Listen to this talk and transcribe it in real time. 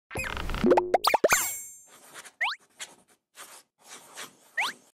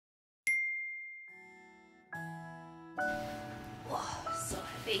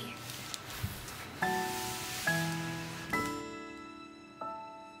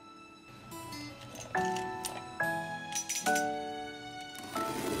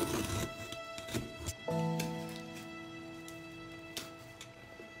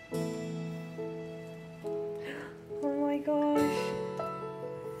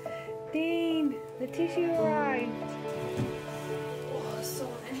Dean, the tissue arrived. Oh, so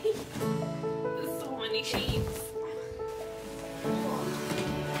many. There's so many sheets.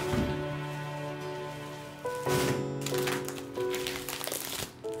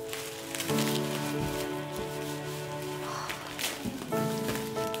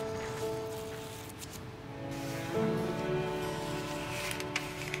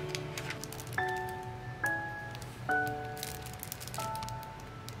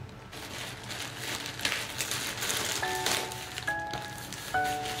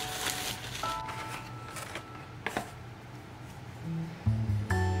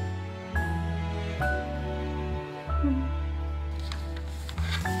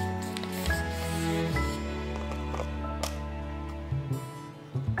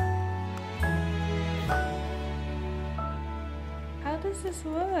 How does this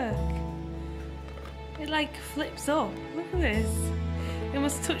work? It like flips up. Look at this. It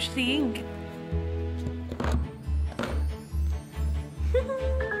must touch the ink.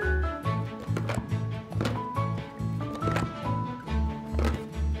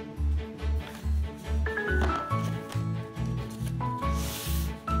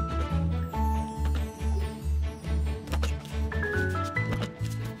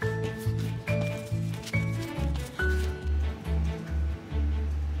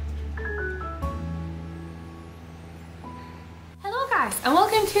 And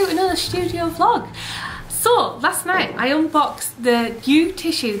welcome to another studio vlog. So last night I unboxed the new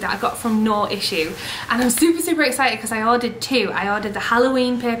tissue that I got from noissue, and I'm super excited because I ordered two. I ordered the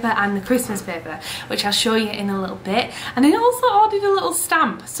Halloween paper and the Christmas paper, which I'll show you in a little bit, and I also ordered a little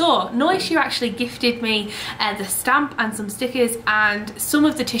stamp. So noissue actually gifted me the stamp and some stickers and some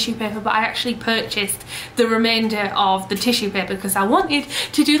of the tissue paper, but I actually purchased the remainder of the tissue paper because I wanted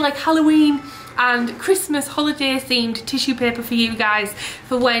to do like Halloween and Christmas holiday themed tissue paper for you guys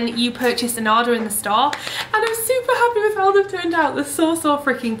for when you purchase an order in the store, and I'm super happy with how they've turned out. They're so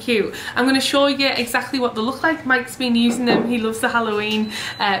freaking cute. I'm going to show you exactly what they look like. Mike's been using them, he loves the Halloween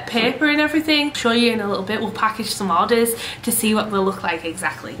paper and everything. Show you in a little bit. We'll package some orders to see what they'll look like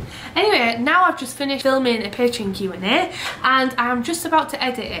exactly. Anyway, now I've just finished filming a Patreon Q&A and I'm just about to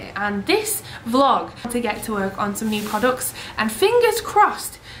edit it, and this vlog to get to work on some new products, and fingers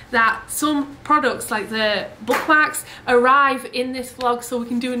crossed that some products like the bookmarks arrive in this vlog so we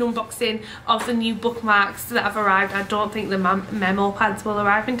can do an unboxing of the new bookmarks that have arrived. I don't think the memo pads will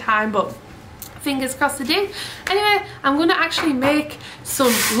arrive in time, but fingers crossed they do. Anyway, I'm gonna actually make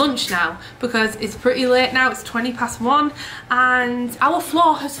some lunch now because it's pretty late now. It's 1:20 and our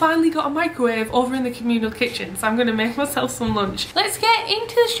floor has finally got a microwave over in the communal kitchen, so I'm gonna make myself some lunch. Let's get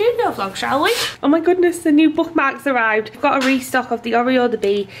into the studio vlog, shall we? Oh my goodness, the new bookmarks arrived. We've got a restock of the Oreo, the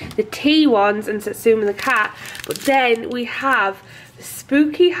bee, the tea ones, and Satsuma the cat, but then we have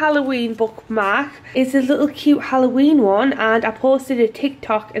spooky Halloween bookmark. It's a little cute Halloween one, and I posted a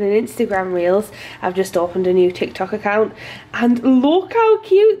TikTok and an Instagram reels. I've just opened a new TikTok account, and look how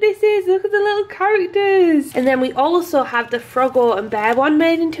cute this is. Look at the little characters. And then we also have the Froggo and Bear one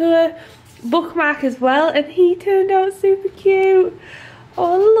made into a bookmark as well, and he turned out super cute.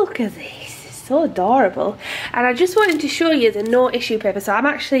 Oh, look at this. It's so adorable. And I just wanted to show you the noissue paper. So I'm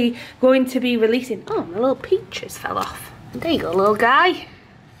actually going to be releasing, oh, my little peach just fell off. There you go, little guy.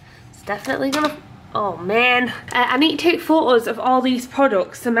 It's definitely gonna, oh man. I need to take photos of all these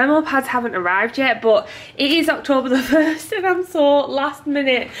products. The memo pads haven't arrived yet, but it is October the 1st and I'm so last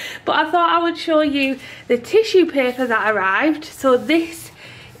minute. But I thought I would show you the tissue paper that arrived. So this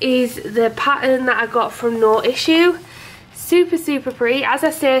is the pattern that I got from noissue. Super pretty. As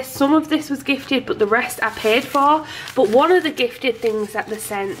I say, some of this was gifted, but the rest I paid for. But one of the gifted things that they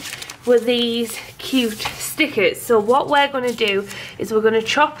sent were these cute stickers. So what we're going to do is we're going to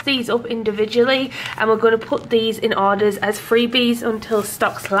chop these up individually, and we're going to put these in orders as freebies until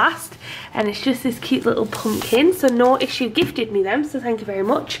stocks last. And it's just this cute little pumpkin. So noissue gifted me them, so thank you very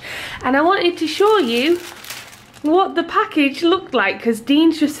much. And I wanted to show you what the package looked like because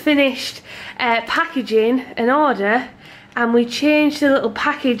Dean's just finished packaging an order, and we changed the little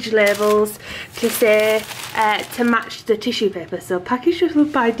package labels to say to match the tissue paper. So package just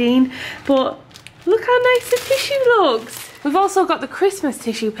looked by Dean, but look how nice the tissue looks. We've also got the Christmas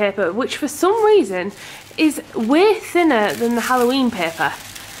tissue paper, which for some reason is way thinner than the Halloween paper.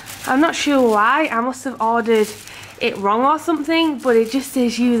 I'm not sure why. I must have ordered it wrong or something, but it just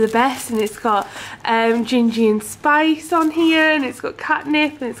says you the best, and it's got ginger and spice on here, and it's got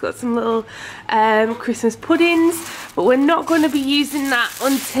catnip, and it's got some little Christmas puddings, but we're not going to be using that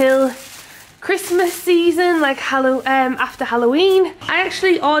until Christmas season, like after Halloween. I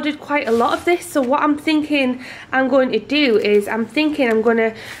actually ordered quite a lot of this, so what I'm thinking I'm going to do is I'm going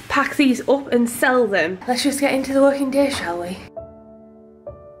to pack these up and sell them. Let's just get into the working day, shall we?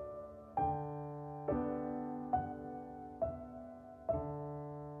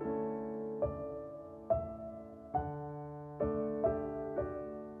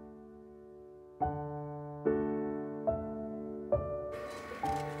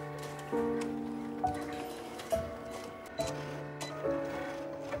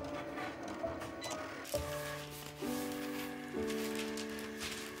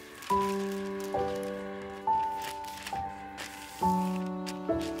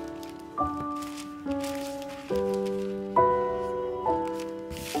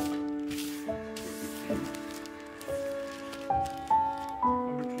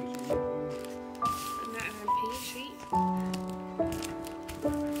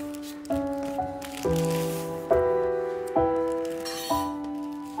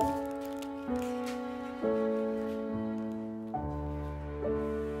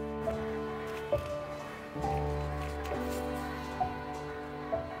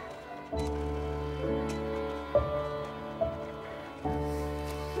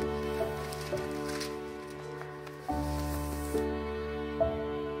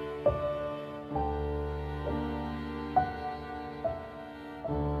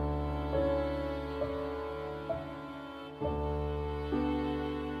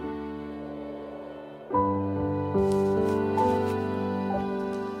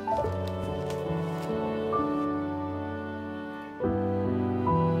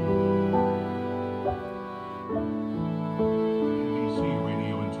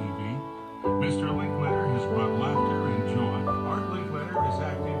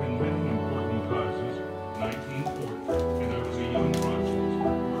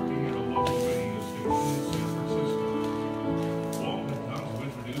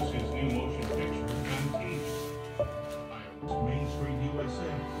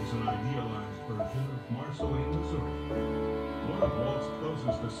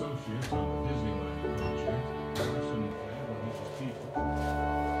 Associates on the Disneyland project, Carson had when he was people.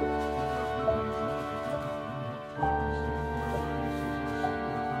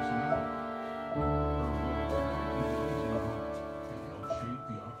 Helped shape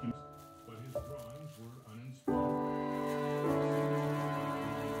the occupants, but his drawings were uninspired.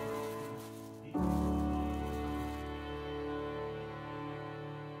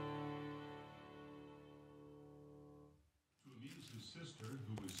 To amuse his sister,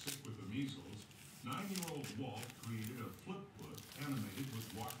 who was sick with the measles, 9-year-old Walt created a flip book animated with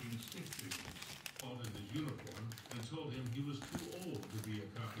walking stick figures. Altered his uniform and told him he was too old to be a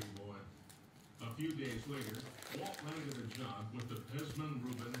copy boy. A few days later, Walt landed a job with the Pesman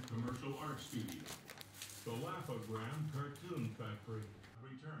Rubin Commercial Art Studio. The Laugh-O-Gram Cartoon Factory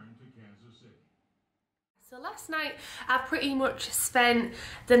returned to Kansas City. So last night I pretty much spent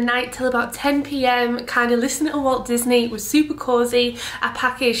the night till about 10 p.m. kind of listening to Walt Disney. It was super cozy. I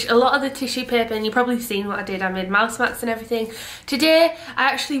packaged a lot of the tissue paper, and you've probably seen what I did. I made mouse mats and everything. Today I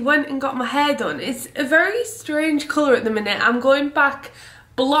actually went and got my hair done. It's a very strange colour at the minute. I'm going back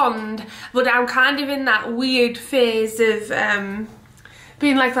blonde, but I'm kind of in that weird phase of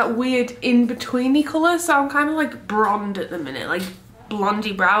being like that weird in-betweeny colour, so I'm kind of like blonde at the minute, like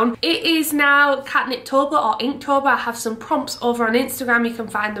blondie brown. It is now Katnipp-tober or Inktober. I have some prompts over on Instagram. You can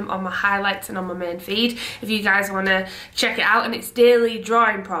find them on my highlights and on my main feed if you guys want to check it out, and it's daily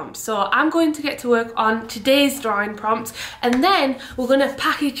drawing prompts. So I'm going to get to work on today's drawing prompts, and then we're going to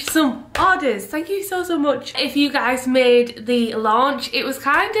package some orders. Thank you so much if you guys made the launch. It was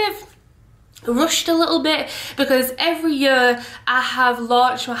kind of rushed a little bit because every year I have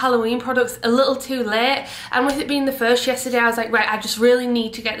launched my Halloween products a little too late, and with it being the first yesterday, I was like, right, I just really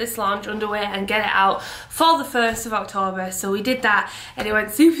need to get this launch underway and get it out for the 1st of October. So we did that and it went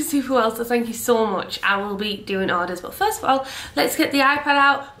super well, so thank you so much. I will be doing orders, but first of all, let's get the iPad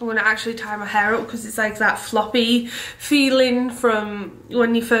out. I'm going to actually tie my hair up because it's like that floppy feeling from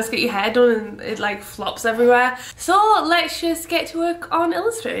when you first get your hair done and it like flops everywhere. So let's just get to work on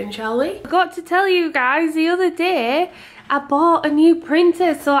illustrating, shall we? I got to tell you guys, the other day I bought a new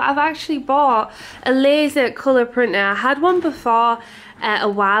printer. So I've actually bought a laser colour printer. I had one before a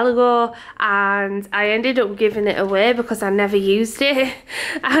while ago, and I ended up giving it away because I never used it,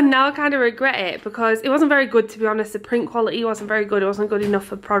 and now I kind of regret it because it wasn't very good, to be honest. The print quality wasn't very good. It wasn't good enough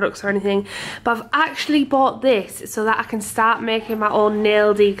for products or anything, but I've actually bought this so that I can start making my own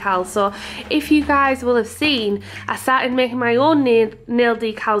nail decals. So if you guys will have seen, I started making my own nail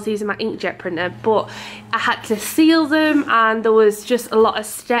decals using my inkjet printer, but I had to seal them room, and there was just a lot of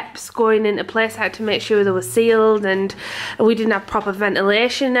steps going into place. I had to make sure they were sealed, and we didn't have proper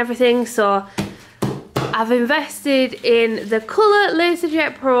ventilation and everything, so I've invested in the Colour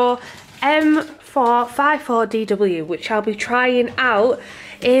LaserJet Pro M454DW, which I'll be trying out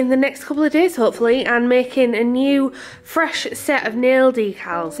in the next couple of days hopefully, and making a new fresh set of nail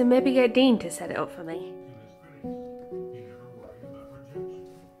decals, and maybe get Dean to set it up for me.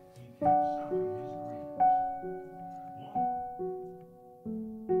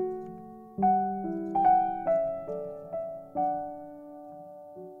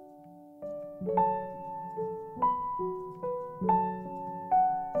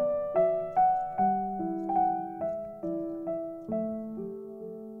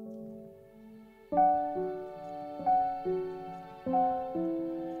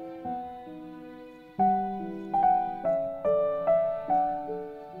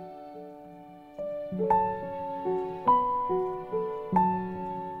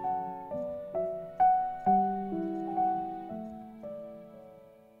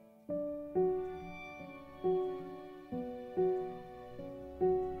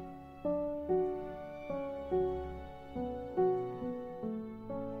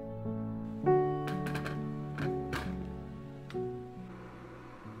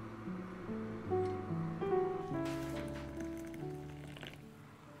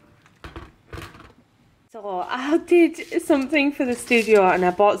 So I did something for the studio and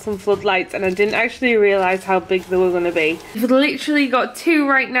I bought some floodlights, and I didn't actually realise how big they were going to be. We've literally got two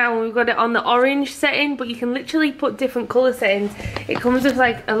right now, and we've got it on the orange setting, but you can literally put different colour settings. It comes with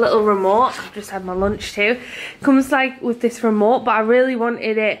like a little remote. I've just had my lunch too. It comes like with this remote, but I really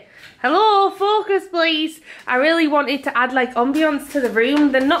wanted it. Hello, focus please. I really wanted to add like ambience to the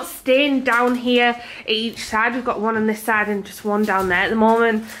room. They're not staying down here at each side. We've got one on this side and just one down there at the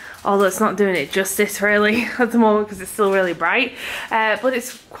moment. Although it's not doing it justice really at the moment because it's still really bright. But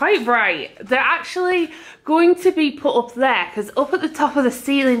it's quite bright. They're actually going to be put up there because up at the top of the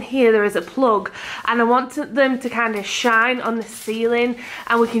ceiling here there is a plug, and I want them to kind of shine on the ceiling,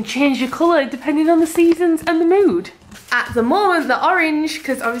 and we can change the colour depending on the seasons and the mood. At the moment, the orange,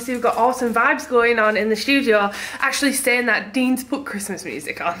 because obviously we've got autumn vibes going on in the studio, actually saying that Dean's put Christmas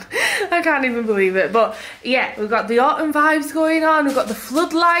music on. I can't even believe it. But yeah, we've got the autumn vibes going on, we've got the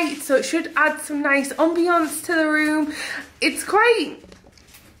floodlights, so it should add some nice ambience to the room. It's quite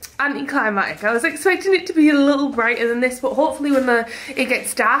anticlimactic. I was expecting it to be a little brighter than this, but hopefully when it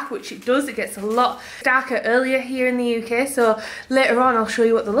gets dark, which it does, it gets a lot darker earlier here in the UK, so later on I'll show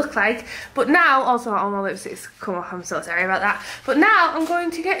you what they look like. But now, also all my lipstick's come off, I'm so sorry about that. But now I'm going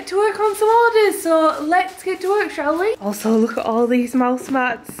to get to work on some orders, so let's get to work, shall we? Also, look at all these mouse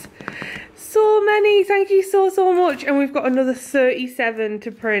mats. So many, thank you so much. And we've got another 37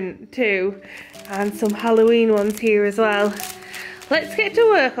 to print too, and some Halloween ones here as well. Let's get to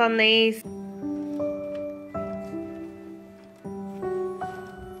work on these.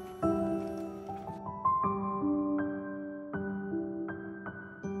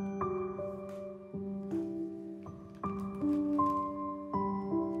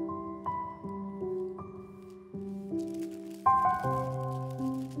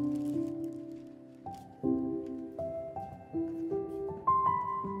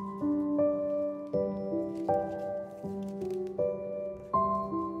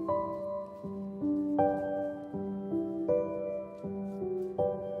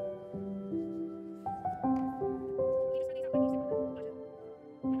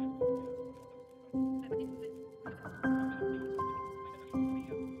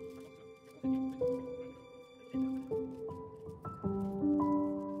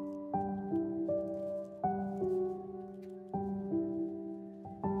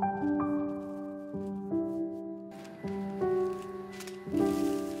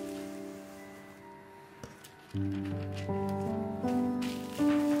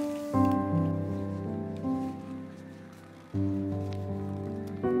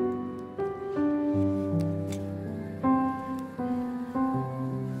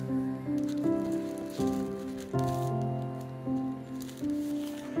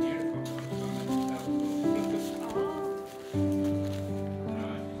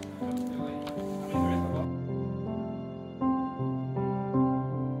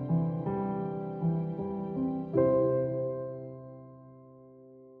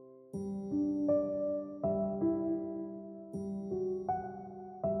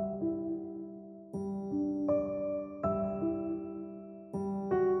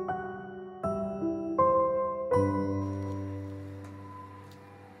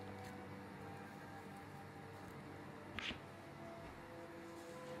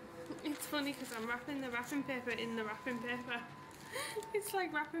 It's funny because I'm wrapping the wrapping paper in the wrapping paper. It's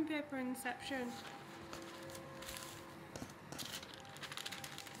like wrapping paper inception.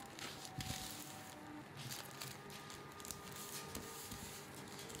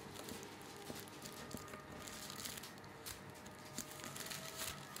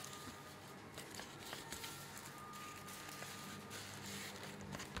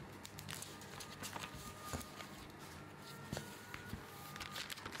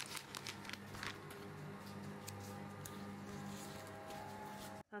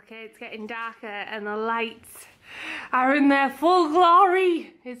 Okay, it's getting darker and the lights are in their full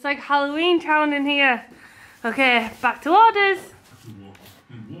glory. It's like Halloween town in here. Okay, back to orders.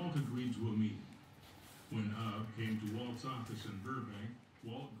 And Walt agreed to a meeting. When Hub came to Walt's office in Burbank,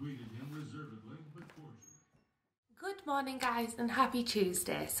 Walt greeted him reservedly but cordially. Good morning guys and happy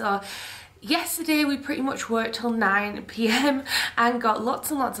Tuesday. So yesterday we pretty much worked till 9 p.m. and got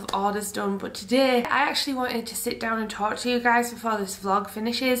lots and lots of orders done, but today I actually wanted to sit down and talk to you guys before this vlog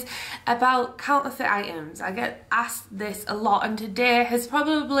finishes about counterfeit items. I get asked this a lot and today has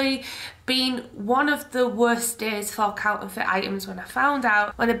probably been one of the worst days for counterfeit items when I found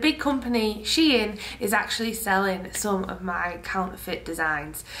out when a big company, Shein, is actually selling some of my counterfeit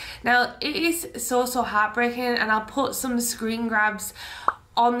designs. Now it is so heartbreaking, and I'll put some screen grabs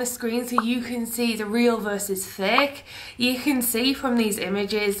on the screen so you can see the real versus fake. You can see from these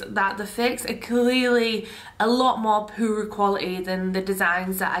images that the fakes are clearly a lot more poorer quality than the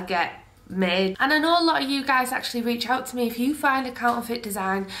designs that I get made. And I know a lot of you guys actually reach out to me if you find a counterfeit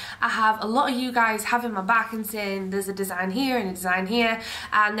design. I have a lot of you guys having my back and saying there's a design here and a design here,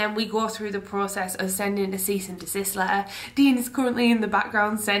 and then we go through the process of sending a cease and desist letter. Dean is currently in the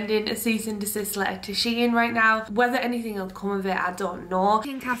background sending a cease and desist letter to Shein right now. Whether anything will come of it, I don't know.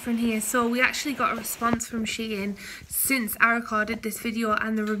 And Catherine here. So we actually got a response from Shein since I recorded this video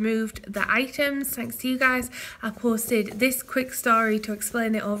and they removed the items. Thanks to you guys, I posted this quick story to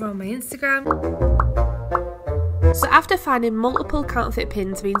explain it over on my Instagram. So after finding multiple counterfeit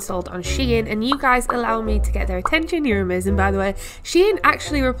pins being sold on Shein and you guys allow me to get their attention, you're amazing by the way, Shein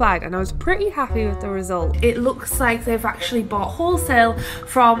actually replied and I was pretty happy with the result. It looks like they've actually bought wholesale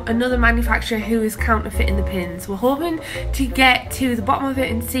from another manufacturer who is counterfeiting the pins. We're hoping to get to the bottom of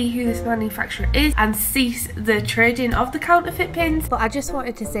it and see who this manufacturer is and cease the trading of the counterfeit pins. But I just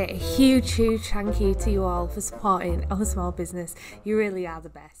wanted to say a huge thank you to you all for supporting our small business. You really are the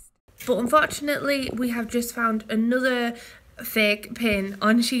best. But unfortunately, we have just found another fake pin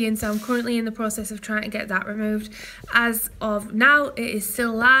on Shein, so I'm currently in the process of trying to get that removed. As of now, it is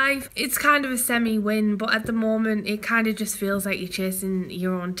still live. It's kind of a semi-win, but at the moment, it kind of just feels like you're chasing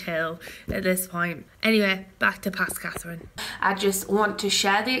your own tail at this point. Anyway, back to past Catherine. I just want to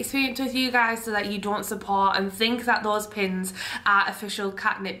share the experience with you guys so that you don't support and think that those pins are official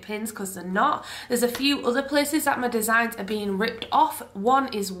Katnipp pins, because they're not. There's a few other places that my designs are being ripped off.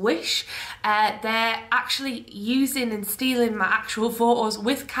 One is Wish. They're actually using and stealing my actual photos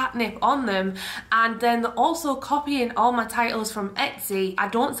with Katnipp on them, and then they're also copying all my titles from Etsy. I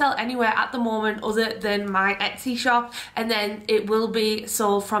don't sell anywhere at the moment other than my Etsy shop, and then it will be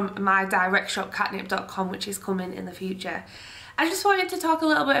sold from my direct shop Katnipp.com, which is coming in the future. I just wanted to talk a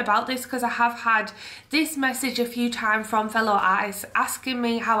little bit about this because I have had this message a few times from fellow artists asking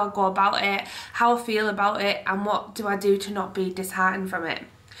me how I go about it, how I feel about it, and what do I do to not be disheartened from it.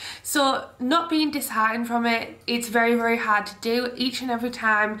 So not being disheartened from it, it's very hard to do. Each and every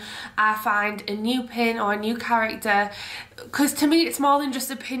time I find a new pin or a new character, because to me it's more than just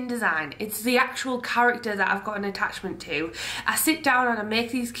a pin design, it's the actual character that I've got an attachment to. I sit down and I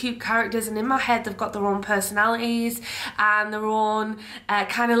make these cute characters, and in my head they've got their own personalities and their own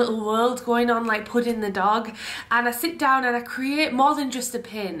kind of little world going on, like Puddin the dog, and I sit down and I create more than just a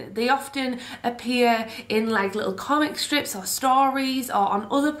pin. They often appear in like little comic strips or stories or on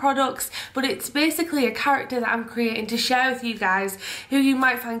other products, but it's basically a character that I'm creating to share with you guys, who you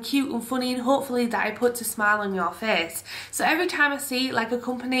might find cute and funny, and hopefully that I put a smile on your face. So every time I see like a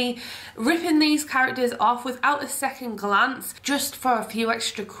company ripping these characters off without a second glance just for a few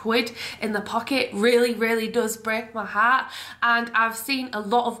extra quid in the pocket, really does break my heart. And I've seen a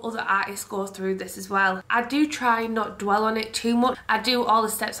lot of other artists go through this as well. I do try not dwell on it too much. I do all the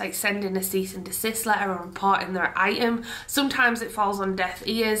steps like sending a cease and desist letter or reporting their item. Sometimes it falls on deaf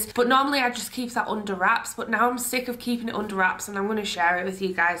ears, but normally I just keep that under wraps. But now I'm sick of keeping it under wraps, and I'm going to share it with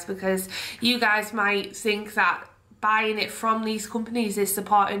you guys because you guys might think that buying it from these companies is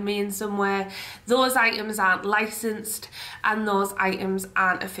supporting me in some way. Those items aren't licensed and those items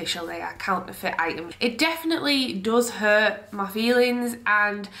aren't official, they are counterfeit items. It definitely does hurt my feelings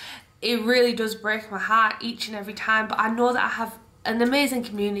and it really does break my heart each and every time, but I know that I have an amazing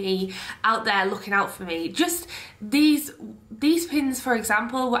community out there looking out for me. Just these pins, for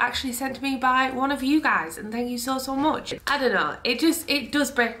example, were actually sent to me by one of you guys, and thank you so much. I don't know, it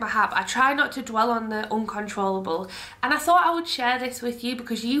does break my heart. I try not to dwell on the uncontrollable, and I thought I would share this with you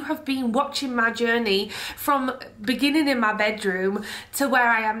because you have been watching my journey from beginning in my bedroom to where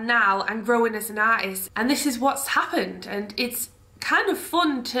I am now and growing as an artist, and this is what's happened, and it's kind of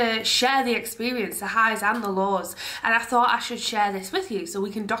fun to share the experience, the highs and the lows, and I thought I should share this with you so we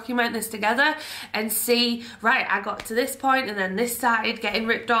can document this together and see, right, I got to this point and then this started getting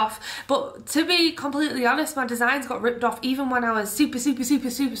ripped off. But to be completely honest, my designs got ripped off even when I was super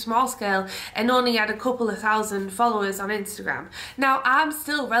small scale and only had a couple of thousand followers on Instagram. Now I'm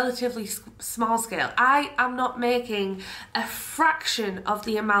still relatively small scale. I am not making a fraction of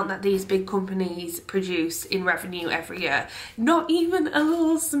the amount that these big companies produce in revenue every year. Not even a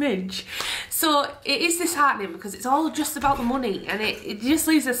little smidge. So it is disheartening because it's all just about the money, and it just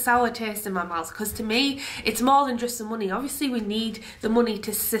leaves a sour taste in my mouth, because to me it's more than just the money. Obviously we need the money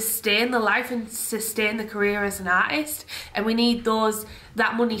to sustain the life and sustain the career as an artist, and we need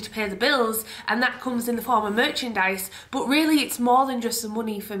that money to pay the bills, and that comes in the form of merchandise, but really it's more than just the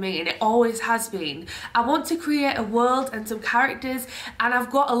money for me, and it always has been. I want to create a world and some characters, and I've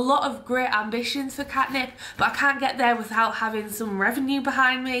got a lot of great ambitions for Katnipp, but I can't get there without having some revenue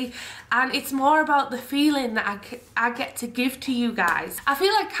behind me, and it's more about the feeling that I get to give to you guys. I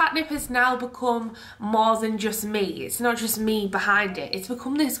feel like Katnipp has now become more than just me. It's not just me behind it. It's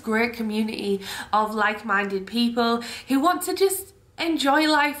become this great community of like-minded people who want to just enjoy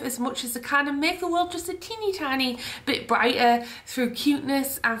life as much as they can and make the world just a teeny tiny bit brighter through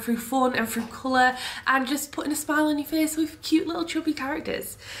cuteness and through fun and through colour and just putting a smile on your face with cute little chubby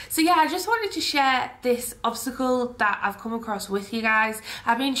characters. So yeah, I just wanted to share this obstacle that I've come across with you guys.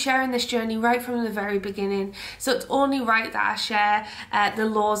 I've been sharing this journey right from the very beginning, so it's only right that I share the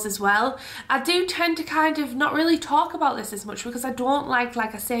lows as well. I do tend to kind of not really talk about this as much because I don't like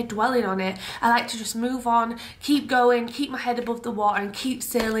I say, dwelling on it. I like to just move on, keep going, keep my head above the water and keep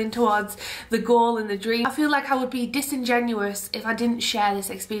sailing towards the goal and the dream. I feel like I would be disingenuous if I didn't share this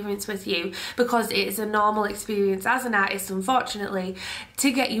experience with you, because it is a normal experience as an artist, unfortunately, to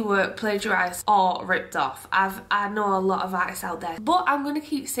get your work plagiarised or ripped off. I know a lot of artists out there, but I'm going to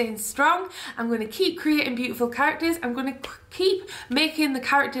keep staying strong. I'm going to keep creating beautiful characters. I'm going to keep making the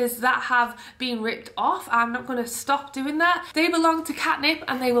characters that have been ripped off. I'm not going to stop doing that. They belong to Katnipp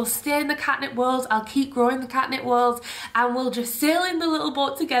and they will stay in the Katnipp world. I'll keep growing the Katnipp world, and we'll just sail in the little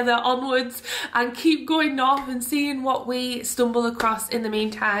boat together onwards and keep going north and seeing what we stumble across in the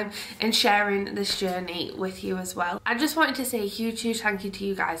meantime and sharing this journey with you as well. I just wanted to say a huge thank you to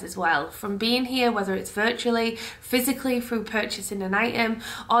you guys as well, from being here, whether it's virtually, physically through purchasing an item,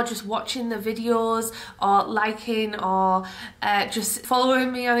 or just watching the videos, or liking, or just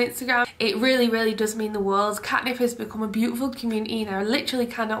following me on Instagram. It really does mean the world. Katnipp has become a beautiful community, and I literally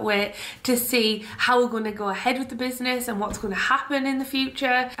cannot wait to see how we're going to go ahead with the business and what's going to happen in the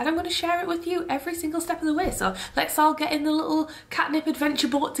future, and I'm going to share it with you every single step of the way. So let's all get in the little Katnipp adventure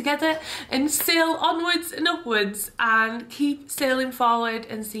boat together and sail onwards and upwards and keep sailing forward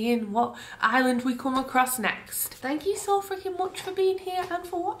and seeing what island we come across next. Thank you so freaking much for being here and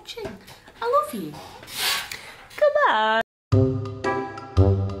for watching. I love you. Goodbye.